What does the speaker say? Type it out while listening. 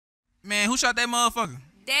Man, who shot that motherfucker?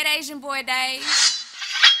 That Asian boy, Dave.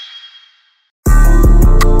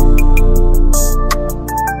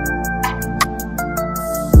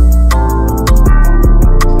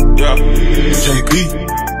 Yeah, JB.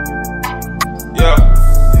 Yeah.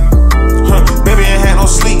 Baby ain't had no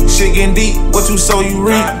sleep, shit getting deep. What you sow, you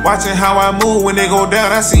reap. Watching how I move when they go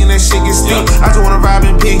down, I seen that shit get steep. I just wanna vibe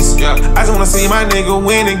in peace. I just wanna see my nigga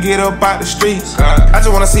win and get up out the streets. I just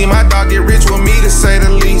wanna see my dog get rich with me, to say the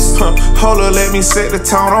least. Hold up, let me set the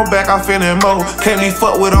tone. I'm back off in that mode. Can't be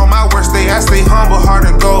fucked with on my worst day. I stay humble, hard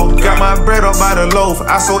to go. Got my bread up by the loaf.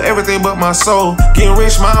 I sold everything but my soul. Getting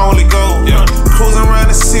rich, my only goal. Cruising around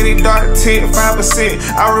the city, dark tint, 5%.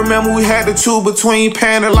 I remember we had to choose between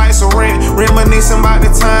paying the lights or rent. Reminiscing about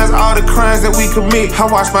the times, all the crimes that we commit. I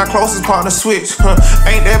watched my closest partner switch.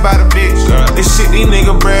 Ain't that about a bitch? This shit these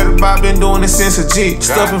niggas brag about, been doing it since a jit.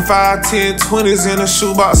 Stuffing 5, 10, 20s in a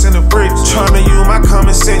shoebox in the bricks. Tryna use my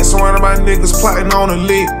common sense, surrounded by niggas plotting on a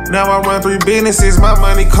lick. Now I run 3 businesses, my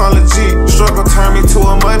money come legit. Struggle turn me to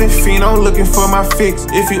a money fiend, I'm looking for my fix.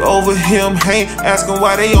 If you over him, ain't asking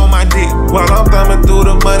why they on my dick. While I'm thumbing through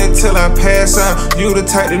the money till I pass out. You the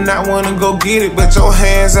type to not wanna go get it, but your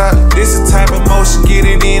hands out. This the type of motion, get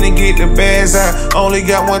it in and get the bags out. Only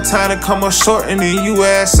got one time to come up short and then you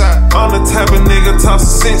ass out. I'm the type of nigga toss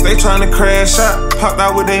some sense, they tryna crash out. Popped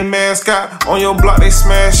out with they mascot, on your block they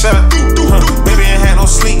smash out. Baby ain't had no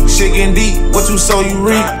sleep, shit getting deep. What you sow, you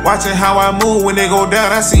reap. Watching how I move when they go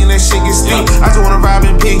down, I seen that shit get steep. I just wanna vibe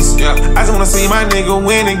in peace. I just wanna see my nigga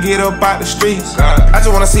win and get up out the streets. I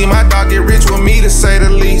just wanna see my dog get rich with me, to say the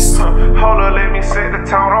least. Hold up, let me set the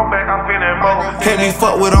tone. I'm back off in that mode. Can't be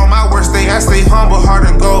fucked with on my worst day. I stay humble, hard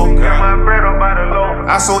to go. Got my bread up by the loaf.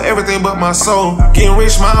 I sold everything but my soul. Getting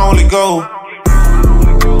rich, my only goal.